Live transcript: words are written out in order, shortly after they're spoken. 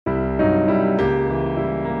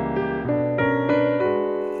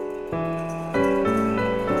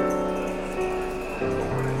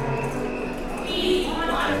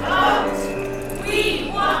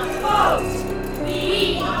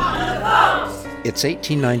It's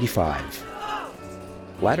 1895.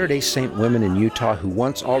 Latter-day Saint women in Utah who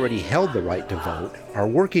once already held the right to vote are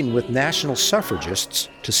working with national suffragists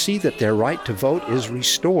to see that their right to vote is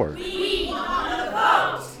restored. We want to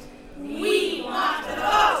vote! We want to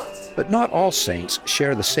vote! But not all saints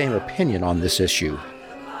share the same opinion on this issue.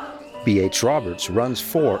 B.H. Roberts runs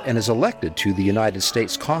for and is elected to the United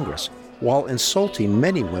States Congress while insulting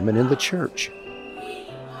many women in the church.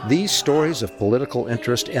 These stories of political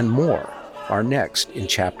interest and more are next in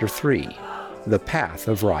Chapter 3, The Path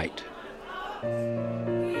of Right.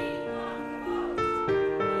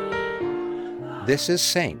 This is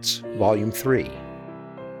Saints, Volume 3,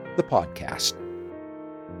 the podcast.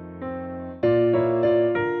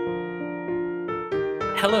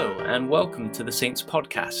 Hello, and welcome to the Saints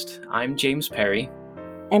Podcast. I'm James Perry.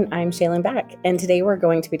 And I'm Shaylin Back, and today we're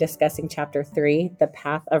going to be discussing Chapter 3, The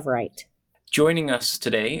Path of Right. Joining us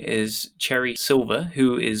today is Cherry Silver,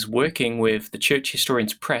 who is working with the Church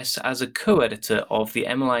Historians Press as a co-editor of the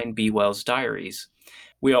Emmeline B. Wells Diaries.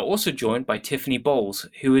 We are also joined by Tiffany Bowles,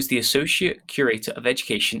 who is the Associate Curator of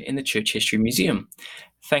Education in the Church History Museum.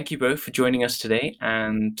 Thank you both for joining us today,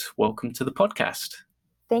 and welcome to the podcast.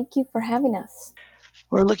 Thank you for having us.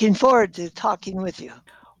 We're looking forward to talking with you.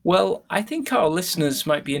 Well, I think our listeners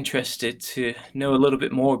might be interested to know a little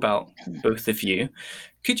bit more about both of you.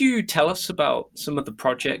 Could you tell us about some of the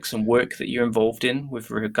projects and work that you're involved in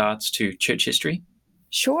with regards to church history?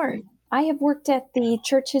 Sure. I have worked at the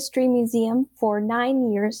Church History Museum for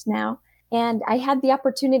 9 years now, and I had the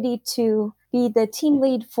opportunity to be the team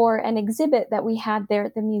lead for an exhibit that we had there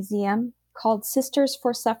at the museum called Sisters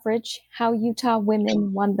for Suffrage: How Utah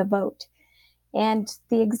Women Won the Vote. And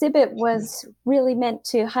the exhibit was really meant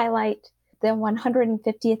to highlight the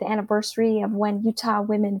 150th anniversary of when Utah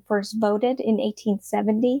women first voted in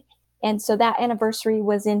 1870. And so that anniversary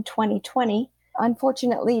was in 2020.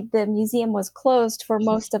 Unfortunately, the museum was closed for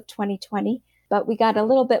most of 2020, but we got a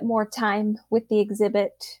little bit more time with the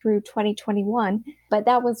exhibit through 2021. But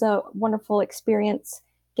that was a wonderful experience,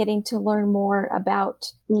 getting to learn more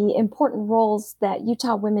about the important roles that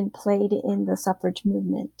Utah women played in the suffrage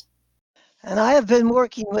movement. And I have been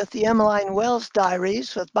working with the Emmeline Wells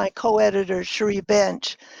Diaries with my co-editor, Cherie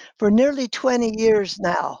Bench, for nearly 20 years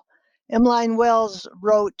now. Emmeline Wells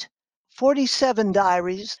wrote 47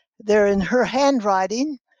 diaries. They're in her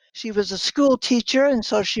handwriting. She was a school teacher, and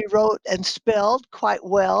so she wrote and spelled quite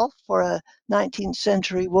well for a 19th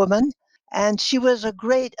century woman. And she was a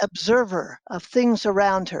great observer of things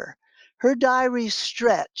around her. Her diaries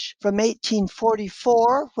stretch from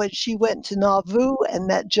 1844, when she went to Nauvoo and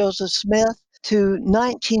met Joseph Smith, to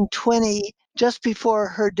 1920, just before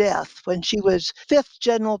her death, when she was 5th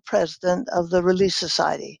General President of the Relief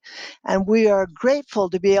Society. And we are grateful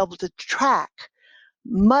to be able to track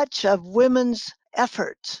much of women's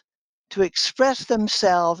efforts to express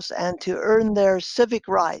themselves and to earn their civic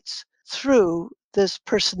rights through this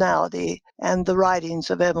personality and the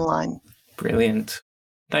writings of Emmeline. Brilliant.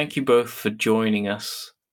 Thank you both for joining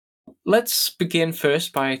us. Let's begin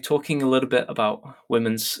first by talking a little bit about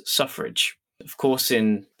women's suffrage. Of course,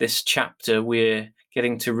 in this chapter, we're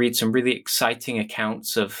getting to read some really exciting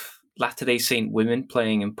accounts of Latter-day Saint women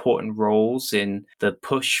playing important roles in the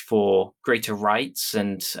push for greater rights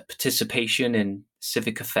and participation in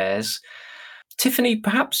civic affairs. Tiffany,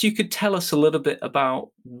 perhaps you could tell us a little bit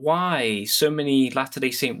about why so many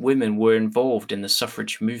Latter-day Saint women were involved in the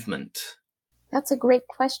suffrage movement. That's a great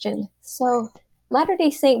question. So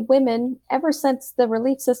Latter-day Saint women, ever since the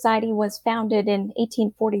Relief Society was founded in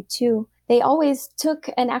 1842, they always took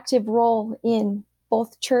an active role in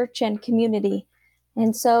both church and community.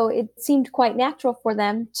 And so it seemed quite natural for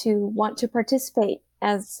them to want to participate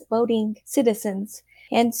as voting citizens.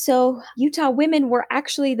 And so Utah women were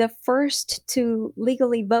actually the first to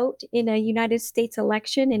legally vote in a United States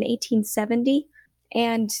election in 1870.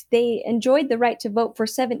 And they enjoyed the right to vote for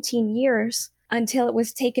 17 years until it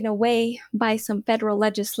was taken away by some federal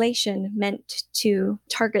legislation meant to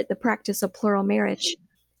target the practice of plural marriage.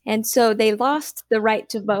 And so they lost the right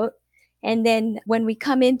to vote. And then when we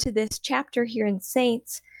come into this chapter here in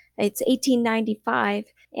Saints, it's 1895,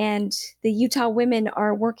 and the Utah women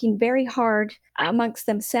are working very hard amongst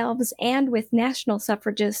themselves and with national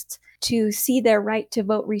suffragists to see their right to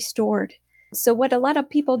vote restored. So what a lot of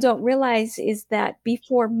people don't realize is that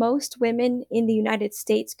before most women in the United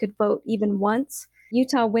States could vote even once,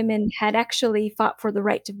 Utah women had actually fought for the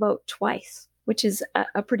right to vote twice, which is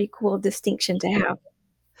a pretty cool distinction to have.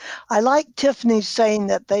 I like Tiffany saying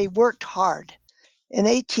that they worked hard. In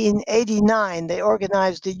 1889, they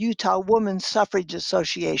organized the Utah Women's Suffrage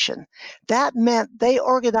Association. That meant they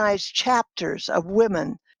organized chapters of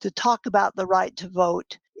women to talk about the right to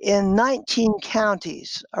vote in 19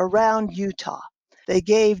 counties around Utah. They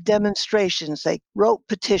gave demonstrations, they wrote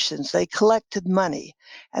petitions, they collected money,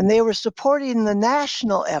 and they were supporting the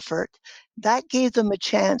national effort. That gave them a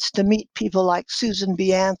chance to meet people like Susan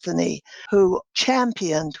B. Anthony, who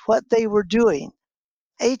championed what they were doing.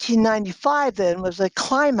 1895 then was a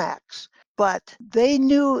climax, but they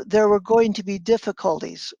knew there were going to be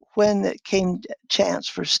difficulties when it came chance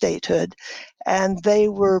for statehood, and they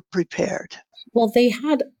were prepared. Well, they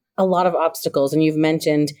had a lot of obstacles, and you've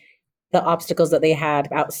mentioned the obstacles that they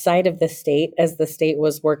had outside of the state as the state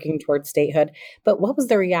was working towards statehood. But what was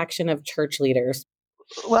the reaction of church leaders?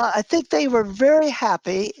 Well, I think they were very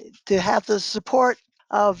happy to have the support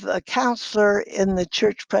of a counselor in the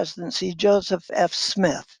church presidency, Joseph F.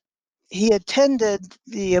 Smith. He attended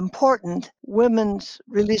the important Women's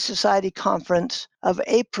Relief Society Conference of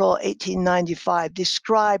April 1895,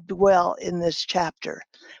 described well in this chapter.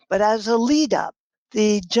 But as a lead up,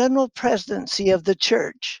 the general presidency of the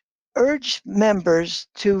church urged members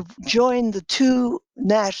to join the two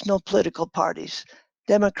national political parties,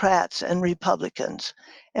 Democrats and Republicans.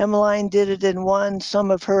 Emmeline did it in one, some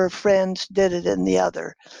of her friends did it in the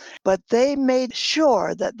other. But they made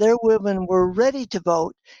sure that their women were ready to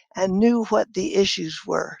vote and knew what the issues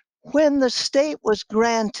were. When the state was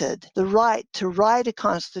granted the right to write a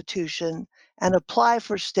constitution and apply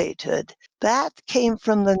for statehood, that came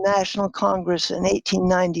from the National Congress in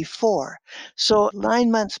 1894. So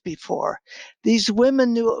 9 months before, these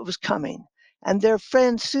women knew it was coming. And their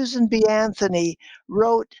friend Susan B. Anthony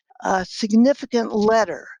wrote a significant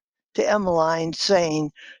letter to Emmeline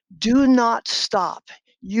saying, "Do not stop.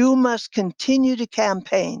 You must continue to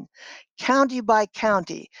campaign, county by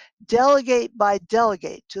county, delegate by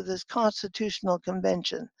delegate to this constitutional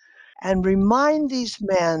convention, and remind these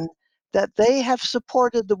men that they have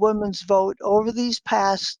supported the women's vote over these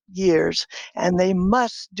past years, and they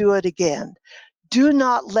must do it again. Do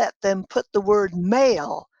not let them put the word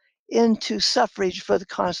male into suffrage for the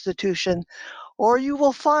Constitution, or you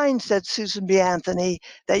will find," said Susan B. Anthony,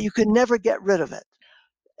 "that you can never get rid of it."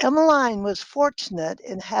 Emmeline was fortunate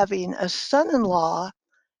in having a son-in-law,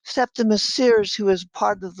 Septimus Sears, who was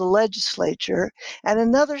part of the legislature, and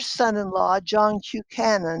another son-in-law, John Q.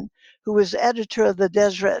 Cannon, who was editor of the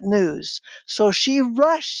Deseret News. So she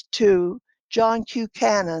rushed to John Q.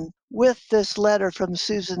 Cannon with this letter from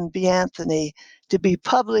Susan B. Anthony to be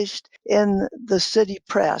published in the city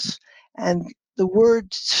press. And the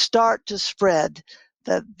word start to spread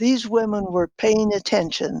that these women were paying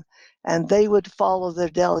attention and they would follow their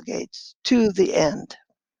delegates to the end.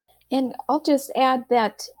 And I'll just add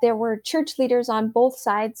that there were church leaders on both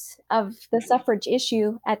sides of the suffrage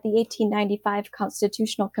issue at the 1895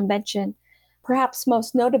 Constitutional Convention. Perhaps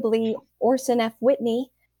most notably, Orson F.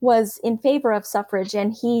 Whitney was in favor of suffrage,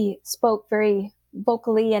 and he spoke very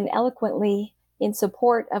vocally and eloquently in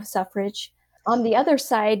support of suffrage. On the other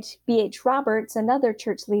side, B.H. Roberts, another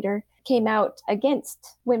church leader, came out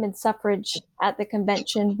against women's suffrage at the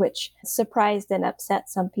convention, which surprised and upset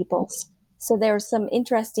some people. So there was some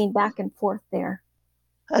interesting back and forth there.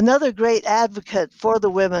 Another great advocate for the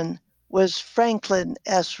women was Franklin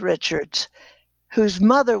S. Richards, whose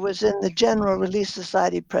mother was in the General Relief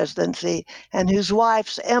Society presidency and whose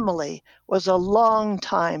wife, Emily, was a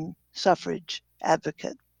long-time suffrage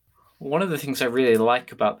advocate. One of the things I really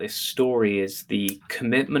like about this story is the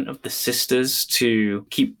commitment of the sisters to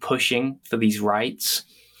keep pushing for these rights.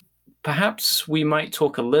 Perhaps we might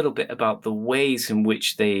talk a little bit about the ways in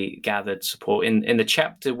which they gathered support. In the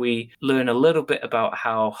chapter, we learn a little bit about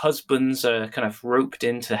how husbands are kind of roped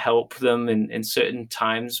in to help them in certain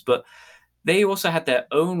times, but they also had their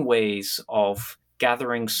own ways of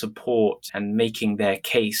gathering support and making their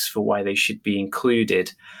case for why they should be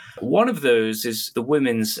included. One of those is the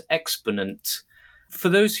Women's Exponent. For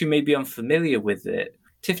those who may be unfamiliar with it,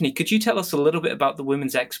 Tiffany, could you tell us a little bit about the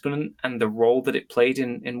Women's Exponent and the role that it played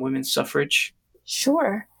in women's suffrage?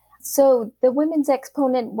 Sure. So the Women's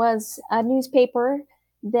Exponent was a newspaper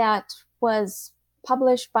that was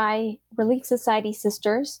published by Relief Society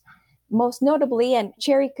sisters. Most notably, and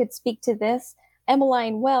Cherry could speak to this,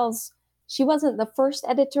 Emmeline Wells, she wasn't the first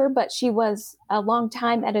editor, but she was a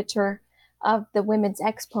longtime editor of the Women's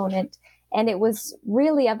Exponent. And it was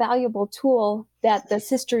really a valuable tool that the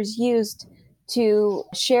sisters used to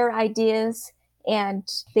share ideas, and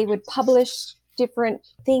they would publish different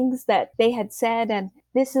things that they had said. And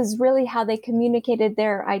this is really how they communicated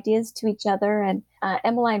their ideas to each other. And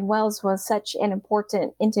Emmeline Wells was such an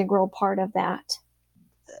important, integral part of that.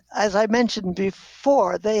 As I mentioned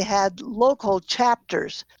before, they had local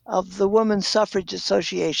chapters of the Women's Suffrage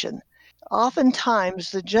Association.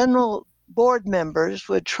 Oftentimes, the general board members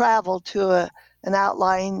would travel to a an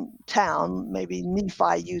outlying town, maybe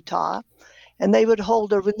Nephi, Utah, and they would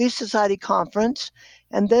hold a Relief Society conference,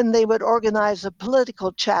 and then they would organize a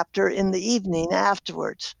political chapter in the evening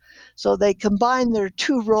afterwards. So they combined their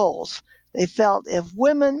two roles. They felt if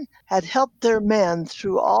women had helped their men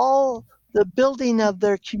through all the building of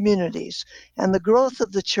their communities and the growth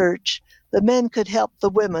of the church, the men could help the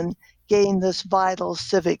women gain this vital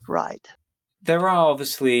civic right. There are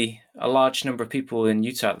obviously a large number of people in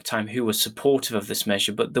Utah at the time who were supportive of this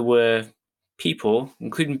measure, but there were people,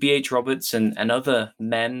 including B.H. Roberts and other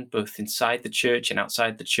men, both inside the church and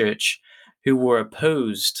outside the church, who were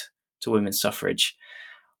opposed to women's suffrage.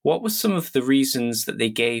 What were some of the reasons that they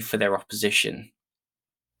gave for their opposition?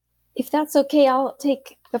 If that's okay, I'll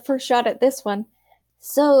take the first shot at this one.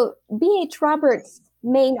 So B.H. Roberts'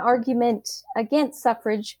 main argument against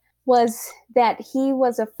suffrage was that he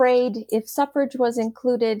was afraid if suffrage was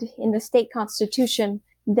included in the state constitution,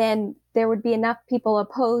 then there would be enough people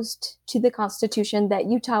opposed to the Constitution that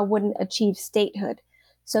Utah wouldn't achieve statehood.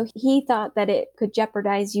 So he thought that it could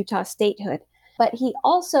jeopardize Utah statehood. But he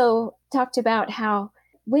also talked about how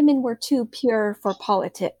women were too pure for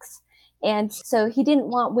politics. And so he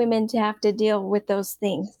didn't want women to have to deal with those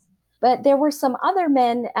things. But there were some other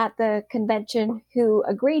men at the convention who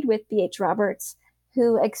agreed with B.H. Roberts,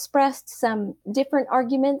 who expressed some different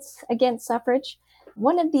arguments against suffrage.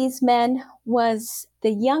 One of these men was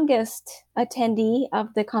the youngest attendee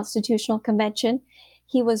of the Constitutional Convention.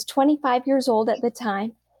 He was 25 years old at the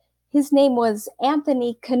time. His name was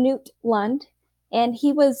Anthony Canute Lund, and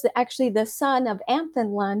he was actually the son of Anthony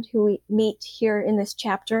Lund, who we meet here in this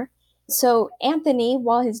chapter. So Anthony,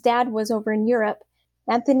 while his dad was over in Europe,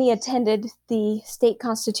 Anthony attended the State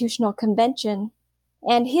Constitutional Convention.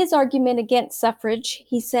 And his argument against suffrage,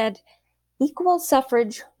 he said, equal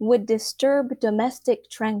suffrage would disturb domestic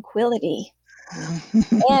tranquility.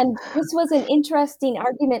 And this was an interesting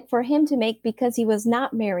argument for him to make because he was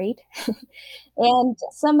not married. And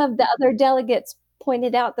some of the other delegates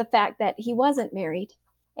pointed out the fact that he wasn't married.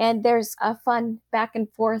 And there's a fun back and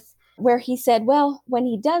forth where he said, well, when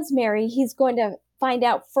he does marry, he's going to find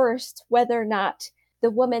out first whether or not the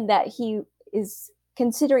woman that he is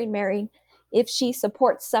considering marrying, if she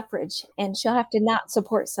supports suffrage, and she'll have to not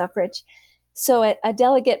support suffrage. So a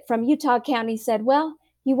delegate from Utah County said, well,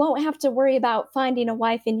 you won't have to worry about finding a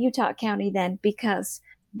wife in Utah County then, because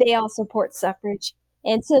they all support suffrage.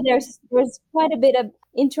 And so there's quite a bit of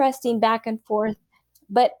interesting back and forth.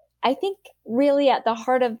 But I think really at the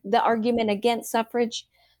heart of the argument against suffrage,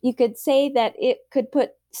 you could say that it could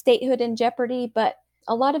put statehood in jeopardy, but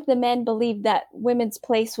a lot of the men believed that women's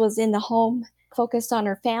place was in the home, focused on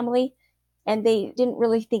her family, and they didn't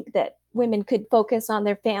really think that women could focus on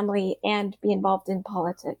their family and be involved in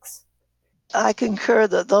politics. I concur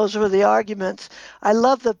that those were the arguments. I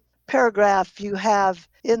love the paragraph you have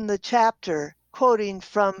in the chapter quoting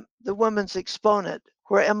from the Woman's Exponent,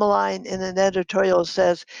 where Emmeline in an editorial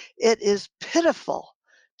says, it is pitiful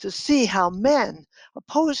to see how men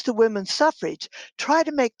opposed to women's suffrage try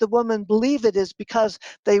to make the woman believe it is because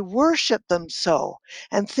they worship them so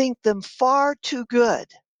and think them far too good.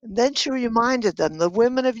 And then she reminded them the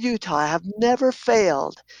women of Utah have never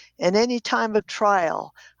failed in any time of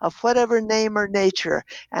trial of whatever name or nature,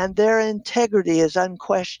 and their integrity is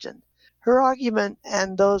unquestioned. Her argument,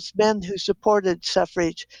 and those men who supported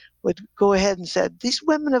suffrage would go ahead and said, these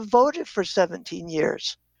women have voted for 17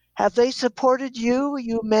 years. Have they supported you,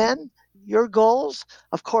 you men, your goals?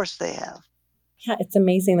 Of course they have. Yeah, it's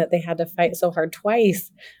amazing that they had to fight so hard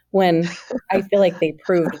twice when I feel like they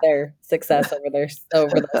proved their success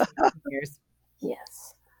over those years.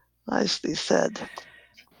 Yes. Nicely said.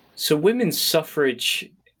 So women's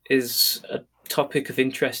suffrage is a topic of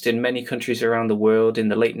interest in many countries around the world. In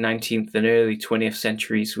the late 19th and early 20th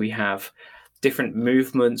centuries, we have different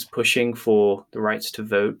movements pushing for the rights to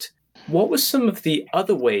vote. What were some of the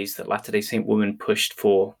other ways that Latter-day Saint women pushed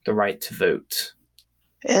for the right to vote?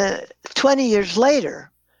 20 years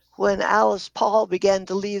later, when Alice Paul began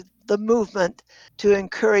to lead the movement to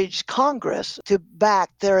encourage Congress to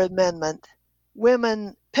back their amendment,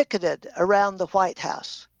 women picketed around the White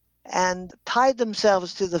House and tied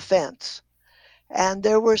themselves to the fence. And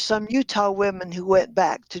there were some Utah women who went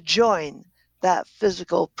back to join that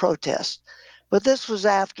physical protest. But this was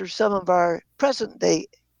after some of our present-day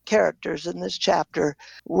characters in this chapter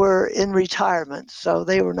were in retirement, so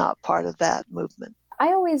they were not part of that movement. I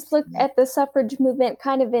always look at the suffrage movement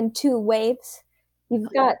kind of in two waves.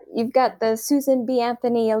 You've got the Susan B.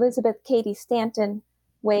 Anthony, Elizabeth Cady Stanton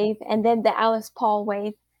wave, and then the Alice Paul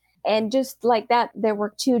wave. And just like that, there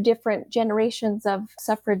were two different generations of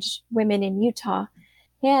suffrage women in Utah.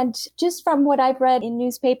 And just from what I've read in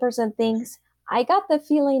newspapers and things, I got the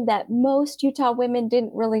feeling that most Utah women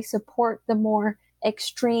didn't really support the more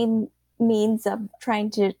extreme means of trying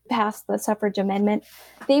to pass the suffrage amendment.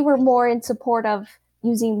 They were more in support of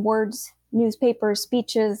using words, newspapers,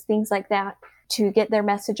 speeches, things like that to get their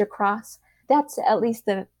message across. That's at least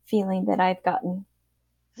the feeling that I've gotten.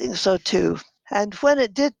 I think so too. And when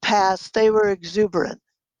it did pass, they were exuberant.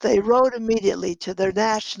 They wrote immediately to their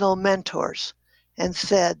national mentors and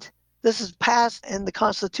said, this is passed in the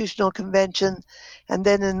Constitutional Convention. And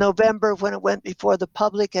then in November, when it went before the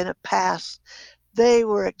public and it passed, they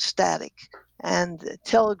were ecstatic and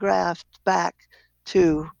telegraphed back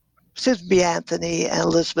to Susan B. Anthony and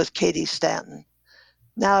Elizabeth Cady Stanton,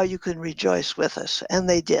 now you can rejoice with us. And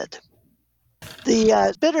they did.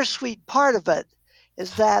 The bittersweet part of it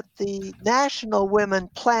is that the national women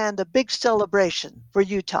planned a big celebration for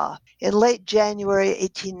Utah in late January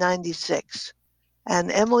 1896.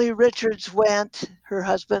 And Emily Richards went. Her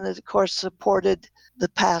husband, of course, supported the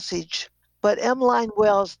passage. But Emmeline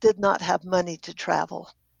Wells did not have money to travel.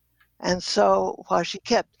 And so while she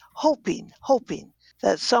kept hoping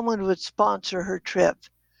that someone would sponsor her trip,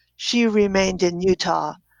 she remained in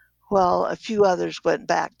Utah while a few others went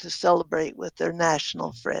back to celebrate with their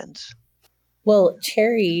national friends. Well,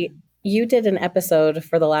 Cherry, you did an episode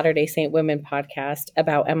for the Latter-day Saint Women podcast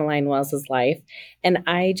about Emmeline Wells's life. And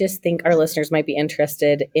I just think our listeners might be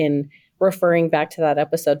interested in referring back to that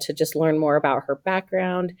episode to just learn more about her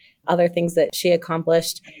background, other things that she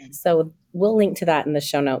accomplished. So we'll link to that in the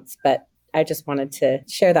show notes, but I just wanted to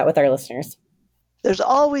share that with our listeners. There's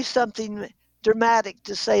always something dramatic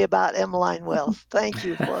to say about Emmeline Wells. Thank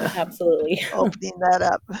you for absolutely opening that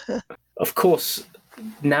up. Of course,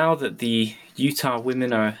 now that the Utah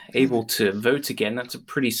women are able to vote again, that's a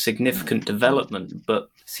pretty significant development, but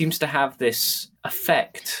seems to have this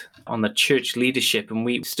effect on the church leadership. And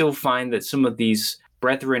we still find that some of these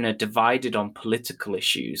brethren are divided on political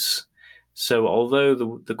issues. So although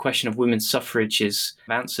the question of women's suffrage is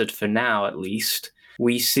answered for now, at least,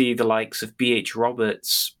 we see the likes of B.H.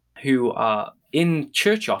 Roberts, who are in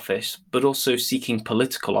church office, but also seeking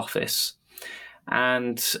political office.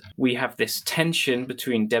 And we have this tension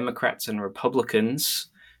between Democrats and Republicans.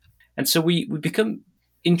 And so we become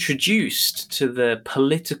introduced to the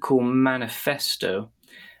political manifesto.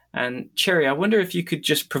 And Cherry, I wonder if you could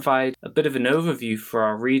just provide a bit of an overview for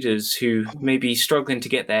our readers who may be struggling to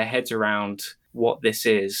get their heads around what this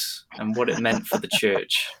is and what it meant for the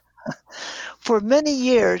church. For many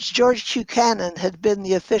years, George Buchanan had been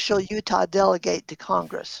the official Utah delegate to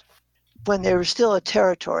Congress when they were still a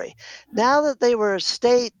territory. Now that they were a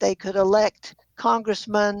state, they could elect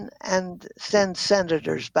congressmen and send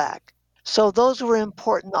senators back. So those were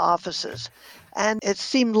important offices. And it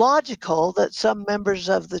seemed logical that some members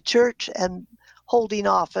of the church and holding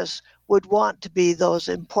office would want to be those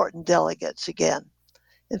important delegates again.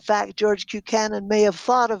 In fact, George Buchanan may have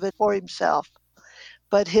thought of it for himself,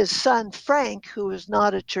 but his son, Frank, who was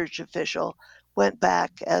not a church official, went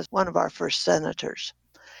back as one of our first senators.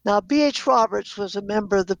 Now, B.H. Roberts was a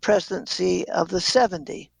member of the presidency of the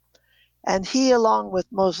 70, and he, along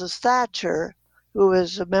with Moses Thatcher, who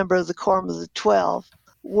was a member of the Quorum of the 12,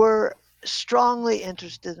 were strongly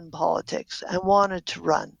interested in politics and wanted to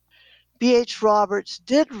run. B.H. Roberts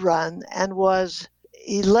did run and was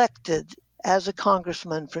elected as a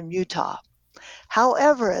congressman from Utah.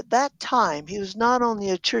 However, at that time, he was not only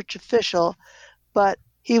a church official, but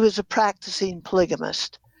he was a practicing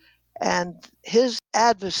polygamist. And his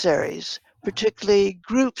adversaries, particularly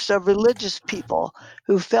groups of religious people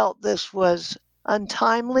who felt this was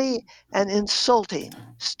untimely and insulting,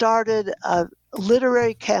 started a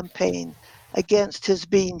literary campaign against his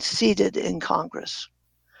being seated in Congress.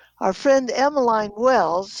 Our friend Emmeline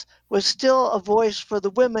Wells was still a voice for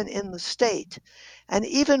the women in the state. And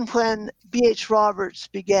even when B.H. Roberts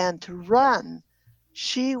began to run,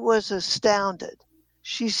 she was astounded.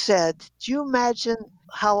 She said, "Do you imagine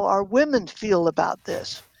how our women feel about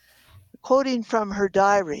this?" Quoting from her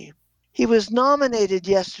diary, "He was nominated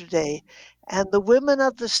yesterday, and the women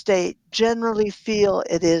of the state generally feel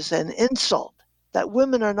it is an insult that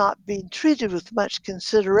women are not being treated with much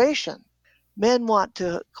consideration. Men want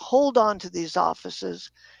to hold on to these offices,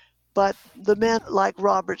 but the men like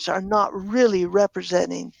Roberts are not really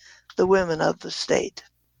representing the women of the state."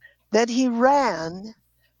 Then he ran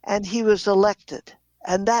and he was elected,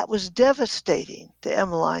 and that was devastating to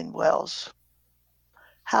Emmeline Wells.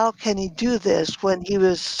 How can he do this when he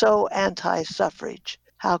was so anti-suffrage?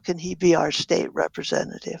 How can he be our state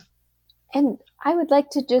representative? And I would like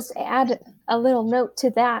to just add a little note to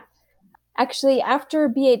that. Actually, after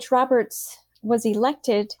B.H. Roberts was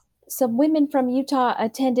elected, some women from Utah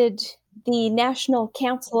attended the National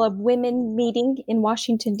Council of Women meeting in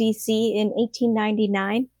Washington, D.C. in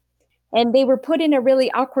 1899. And they were put in a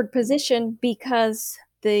really awkward position because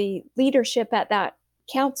the leadership at that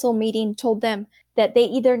council meeting told them that they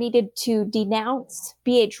either needed to denounce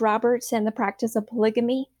B.H. Roberts and the practice of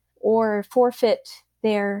polygamy or forfeit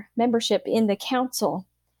their membership in the council.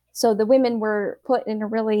 So the women were put in a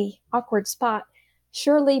really awkward spot.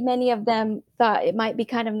 Surely many of them thought it might be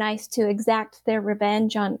kind of nice to exact their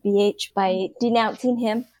revenge on BH by denouncing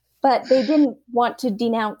him, but they didn't want to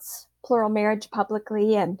denounce plural marriage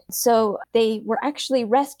publicly. And so they were actually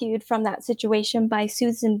rescued from that situation by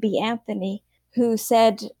Susan B. Anthony, who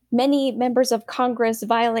said many members of Congress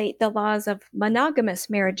violate the laws of monogamous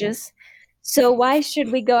marriages. So why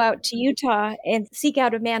should we go out to Utah and seek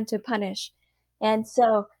out a man to punish? And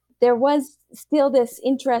so there was still this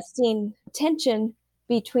interesting tension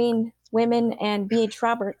between women and B.H.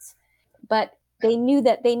 Roberts, but they knew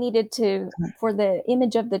that they needed to, for the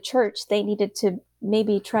image of the church, they needed to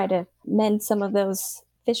maybe try to mend some of those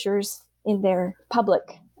fissures in their public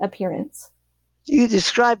appearance. You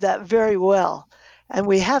described that very well. And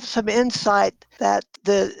we have some insight that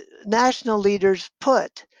the national leaders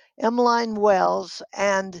put Emmeline Wells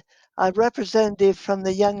and a representative from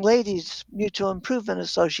the Young Ladies Mutual Improvement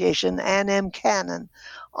Association, Ann M. Cannon,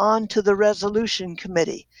 onto the resolution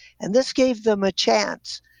committee. And this gave them a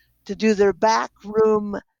chance to do their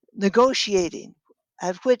backroom negotiating,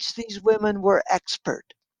 at which these women were expert.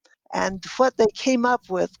 And what they came up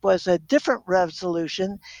with was a different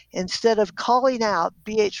resolution. Instead of calling out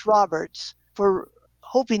B.H. Roberts for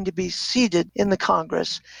hoping to be seated in the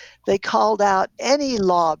Congress, they called out any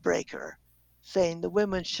lawbreaker, saying the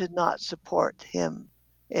women should not support him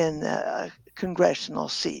in a congressional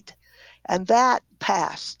seat. And that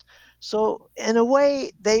passed. So in a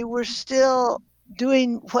way, they were still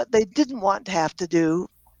doing what they didn't want to have to do,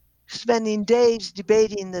 spending days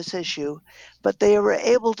debating this issue, but they were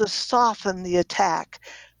able to soften the attack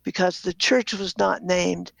because the church was not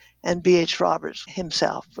named and B.H. Roberts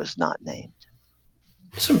himself was not named.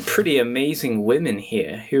 Some pretty amazing women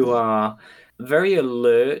here who are very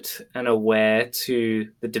alert and aware to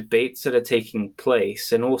the debates that are taking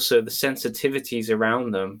place and also the sensitivities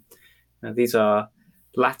around them. Now, these are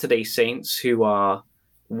Latter-day Saints who are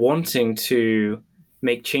wanting to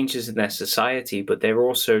make changes in their society, but they're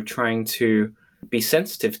also trying to be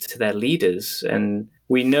sensitive to their leaders. And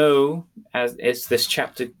we know, as this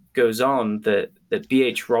chapter goes on, that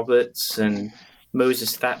B.H. Roberts and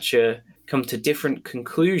Moses Thatcher come to different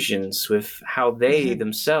conclusions with how they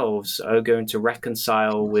themselves are going to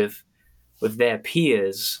reconcile with their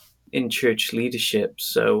peers in church leadership.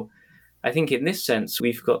 So I think in this sense,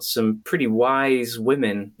 we've got some pretty wise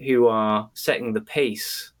women who are setting the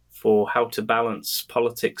pace for how to balance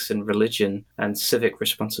politics and religion and civic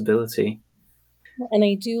responsibility. And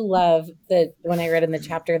I do love that when I read in the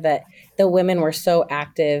chapter that the women were so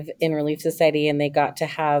active in Relief Society and they got to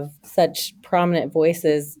have such prominent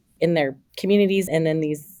voices in their communities and in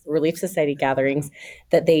these Relief Society gatherings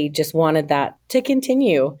that they just wanted that to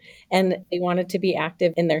continue. And they wanted to be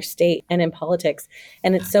active in their state and in politics.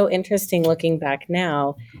 And it's so interesting looking back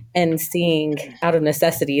now and seeing out of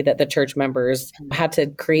necessity that the church members had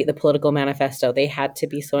to create the political manifesto. They had to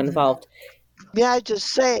be so involved. May I just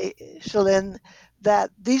say, Shalyn,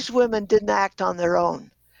 that these women didn't act on their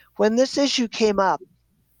own. When this issue came up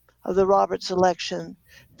of the Roberts election,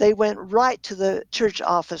 they went right to the church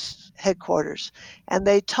office headquarters and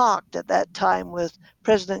they talked at that time with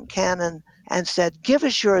President Cannon and said, give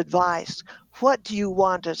us your advice. What do you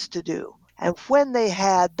want us to do? And when they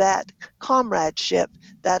had that comradeship,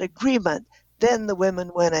 that agreement, then the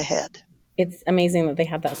women went ahead. It's amazing that they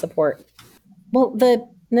had that support. Well, the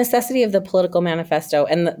necessity of the political manifesto,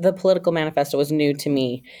 and the political manifesto was new to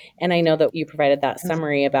me. And I know that you provided that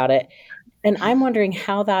summary about it. And I'm wondering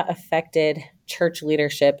how that affected church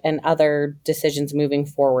leadership and other decisions moving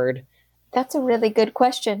forward. That's a really good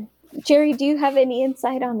question. Jerry, do you have any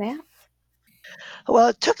insight on that? Well,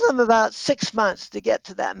 it took them about 6 months to get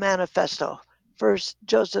to that manifesto. First,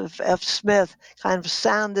 Joseph F. Smith kind of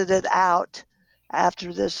sounded it out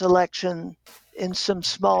after this election in some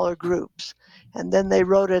smaller groups. And then they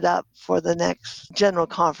wrote it up for the next general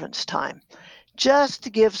conference time, just to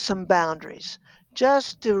give some boundaries,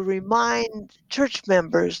 just to remind church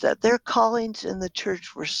members that their callings in the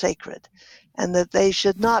church were sacred and that they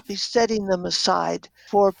should not be setting them aside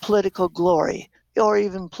for political glory or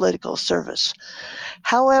even political service.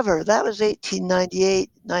 However, that was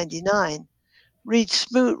 1898-99. Reed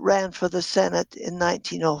Smoot ran for the Senate in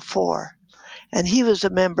 1904, and he was a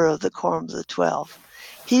member of the Quorum of the 12.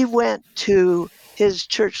 He went to his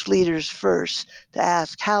church leaders first to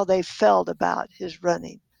ask how they felt about his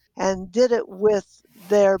running, and did it with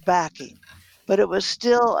their backing. But it was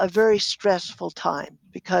still a very stressful time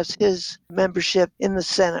because his membership in the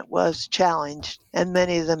Senate was challenged, and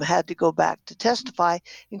many of them had to go back to testify,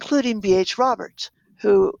 including B.H. Roberts,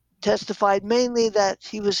 who testified mainly that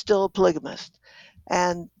he was still a polygamist,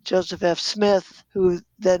 and Joseph F. Smith, who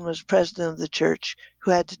then was president of the church,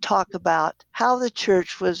 who had to talk about how the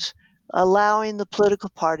church was allowing the political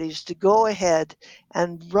parties to go ahead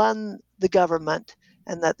and run the government,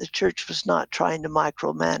 and that the church was not trying to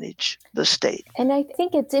micromanage the state. And I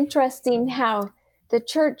think it's interesting how the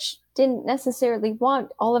church didn't necessarily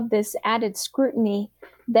want all of this added scrutiny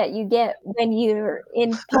that you get when you're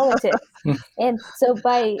in politics. And so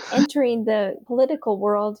by entering the political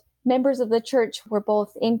world, members of the church were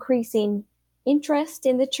both increasing interest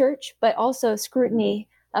in the church, but also scrutiny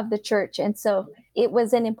of the church. And so it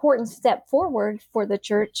was an important step forward for the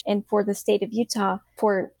church and for the state of Utah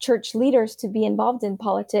for church leaders to be involved in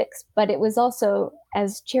politics. But it was also,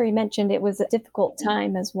 as Cherry mentioned, it was a difficult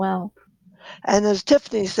time as well. And as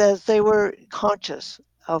Tiffany says, they were conscious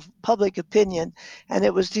of public opinion, and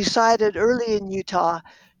it was decided early in Utah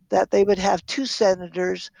that they would have two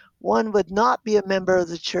senators. One would not be a member of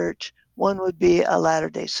the church, one would be a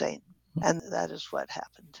Latter-day Saint. And that is what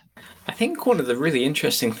happened. I think one of the really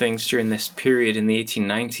interesting things during this period in the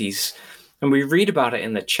 1890s, and we read about it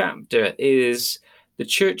in the chapter, is the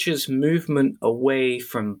church's movement away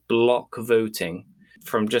from block voting,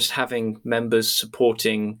 from just having members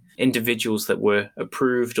supporting individuals that were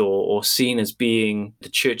approved or seen as being the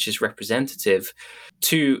church's representative,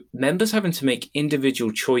 to members having to make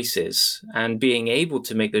individual choices and being able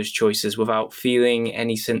to make those choices without feeling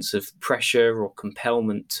any sense of pressure or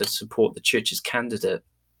compellment to support the church's candidate.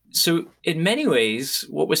 So in many ways,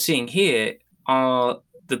 what we're seeing here are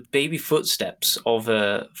the baby footsteps of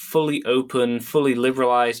a fully open, fully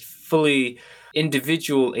liberalized, fully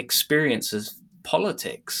individual experience of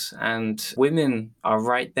politics. And women are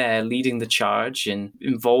right there leading the charge and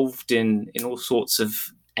involved in all sorts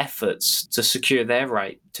of efforts to secure their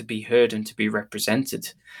right to be heard and to be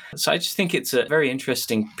represented. So I just think it's a very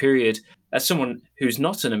interesting period as someone who's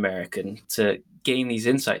not an American to gain these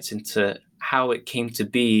insights into how it came to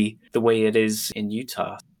be the way it is in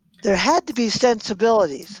Utah. There had to be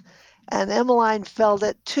sensibilities, and Emmeline felt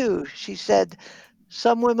it too. She said,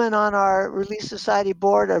 some women on our Relief Society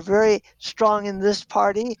board are very strong in this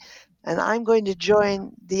party, and I'm going to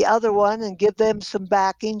join the other one and give them some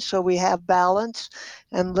backing so we have balance.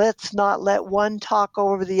 And let's not let one talk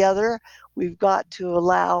over the other. We've got to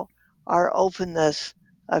allow our openness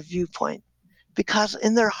of viewpoint. Because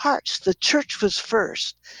in their hearts, the church was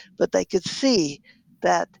first, but they could see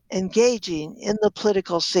that engaging in the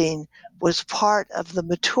political scene was part of the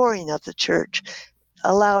maturing of the church,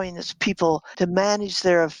 allowing its people to manage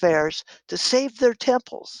their affairs, to save their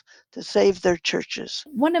temples, to save their churches.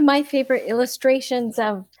 One of my favorite illustrations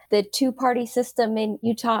of the two-party system in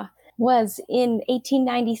Utah was in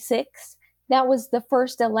 1896. That was the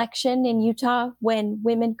first election in Utah when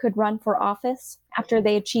women could run for office after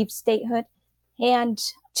they achieved statehood. And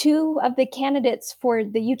two of the candidates for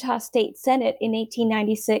the Utah State Senate in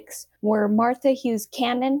 1896 were Martha Hughes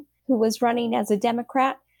Cannon, who was running as a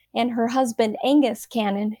Democrat, and her husband Angus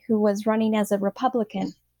Cannon, who was running as a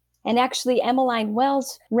Republican. And actually, Emmeline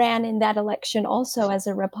Wells ran in that election also as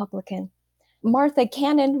a Republican. Martha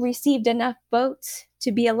Cannon received enough votes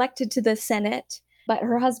to be elected to the Senate, but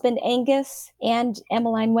her husband Angus and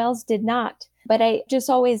Emmeline Wells did not. But I just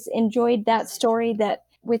always enjoyed that story that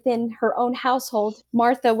within her own household,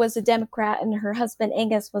 Martha was a Democrat and her husband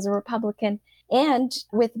Angus was a Republican. And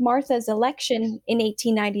with Martha's election in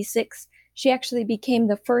 1896, she actually became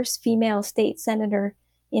the first female state senator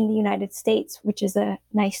in the United States, which is a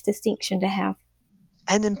nice distinction to have.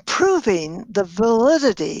 And improving the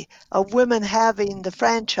validity of women having the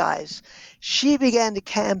franchise, she began to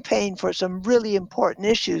campaign for some really important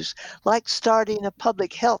issues, like starting a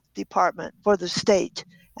public health department for the state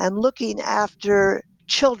and looking after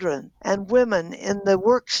children and women in the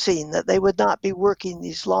work scene, that they would not be working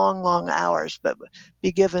these long, long hours, but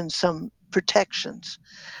be given some protections.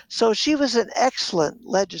 So she was an excellent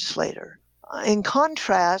legislator. In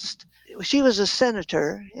contrast, she was a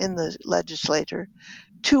senator in the legislature.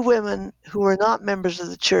 Two women who were not members of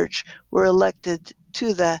the church were elected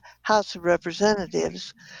to the House of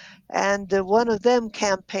Representatives, and one of them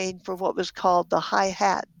campaigned for what was called the High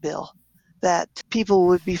Hat Bill, that people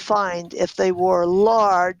would be fined if they wore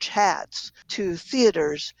large hats to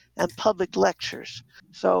theaters and public lectures.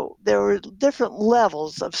 So there were different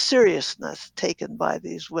levels of seriousness taken by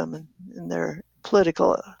these women in their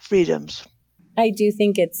political freedoms. I do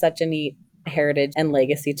think it's such a neat heritage and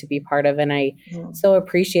legacy to be part of. And I so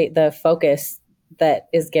appreciate the focus that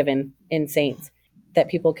is given in Saints, that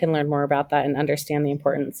people can learn more about that and understand the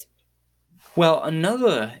importance. Well,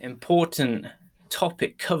 another important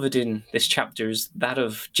topic covered in this chapter is that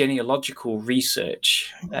of genealogical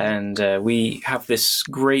research. And we have this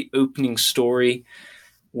great opening story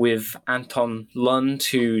with Anton Lund,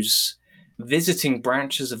 who's visiting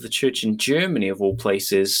branches of the church in Germany, of all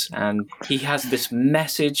places. And he has this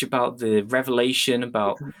message about the revelation,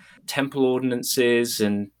 about temple ordinances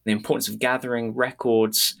and the importance of gathering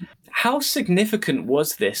records. How significant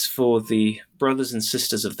was this for the brothers and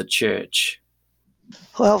sisters of the church?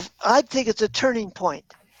 Well, I think it's a turning point.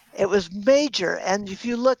 It was major. And if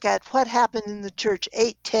you look at what happened in the church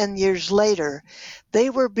 8-10 years later, they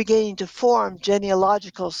were beginning to form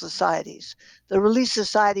genealogical societies. The Relief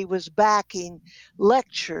Society was backing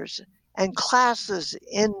lectures and classes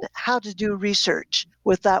in how to do research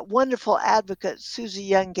with that wonderful advocate, Susie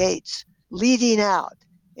Young Gates, leading out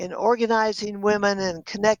in organizing women and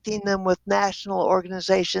connecting them with national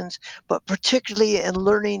organizations, but particularly in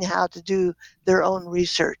learning how to do their own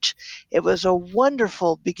research. It was a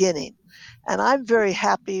wonderful beginning. And I'm very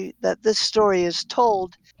happy that this story is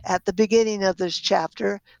told at the beginning of this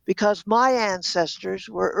chapter, because my ancestors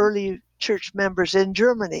were early church members in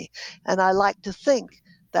Germany. And I like to think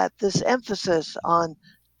that this emphasis on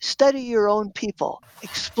study your own people,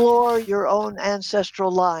 explore your own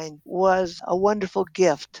ancestral line was a wonderful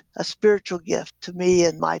gift, a spiritual gift to me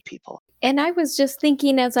and my people. And I was just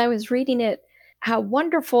thinking as I was reading it, how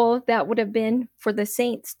wonderful that would have been for the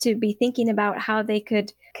saints to be thinking about how they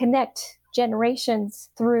could connect generations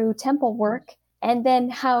through temple work, and then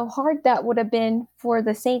how hard that would have been for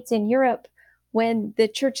the saints in Europe when the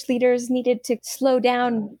church leaders needed to slow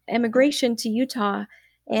down immigration to Utah,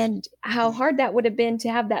 and how hard that would have been to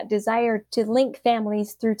have that desire to link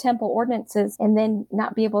families through temple ordinances and then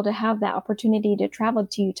not be able to have that opportunity to travel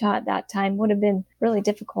to Utah at that time would have been really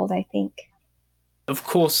difficult, I think. Of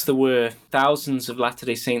course, there were thousands of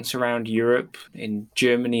Latter-day Saints around Europe, in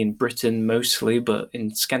Germany and Britain mostly, but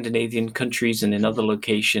in Scandinavian countries and in other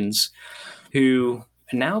locations, who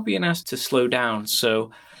are now being asked to slow down.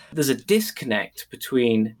 So there's a disconnect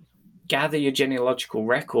between gather your genealogical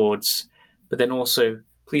records, but then also,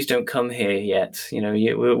 please don't come here yet.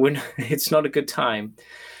 It's not a good time.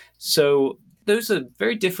 So those are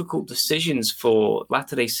very difficult decisions for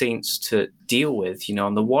Latter-day Saints to deal with.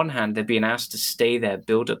 On the one hand, they're being asked to stay there,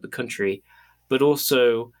 build up the country, but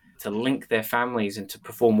also to link their families and to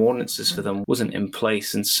perform ordinances for them wasn't in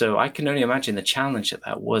place. And so I can only imagine the challenge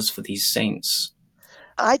that was for these saints.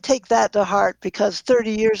 I take that to heart because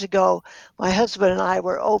 30 years ago, my husband and I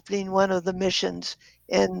were opening one of the missions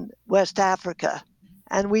in West Africa.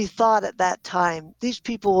 And we thought at that time, these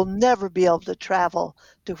people will never be able to travel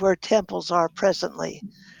to where temples are presently.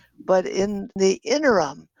 But in the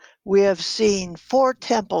interim, we have seen 4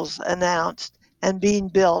 temples announced and being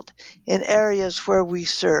built in areas where we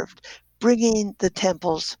served, bringing the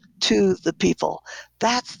temples to the people.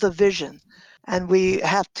 That's the vision. And we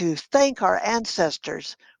have to thank our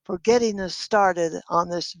ancestors for getting us started on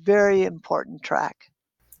this very important track.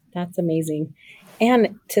 That's amazing.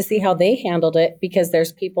 And to see how they handled it, because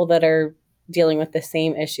there's people that are dealing with the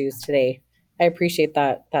same issues today. I appreciate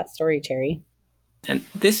that story, Terry. And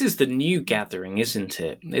this is the new gathering, isn't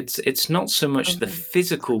it? It's not so much the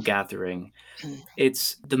physical gathering.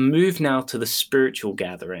 It's the move now to the spiritual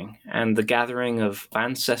gathering, and the gathering of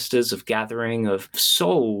ancestors, of gathering of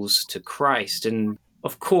souls to Christ. And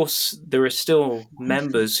of course, there are still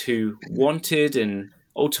members who wanted and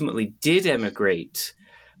ultimately did emigrate.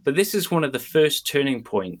 But this is one of the first turning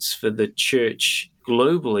points for the church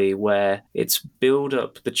globally, where it's build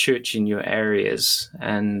up the church in your areas.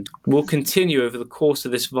 And we'll continue over the course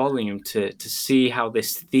of this volume to see how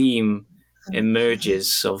this theme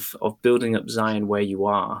emerges of building up Zion where you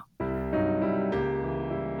are.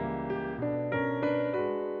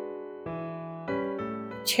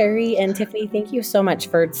 Cherry and Tiffany, thank you so much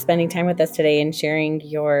for spending time with us today and sharing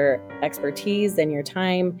your expertise and your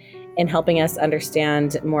time and helping us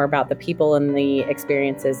understand more about the people and the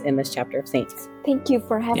experiences in this chapter of Saints. Thank you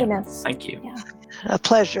for having us. Thank you. Yeah. A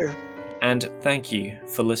pleasure. And thank you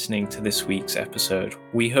for listening to this week's episode.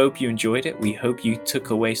 We hope you enjoyed it. We hope you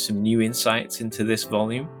took away some new insights into this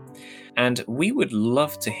volume. And we would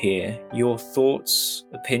love to hear your thoughts,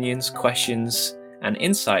 opinions, questions, and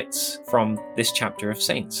insights from this chapter of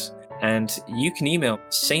Saints. And you can email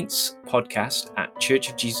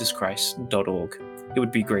saintspodcast@churchofjesuschrist.org. It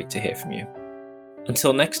would be great to hear from you.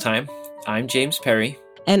 Until next time, I'm James Perry.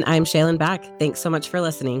 And I'm Shaylin Back. Thanks so much for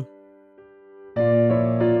listening.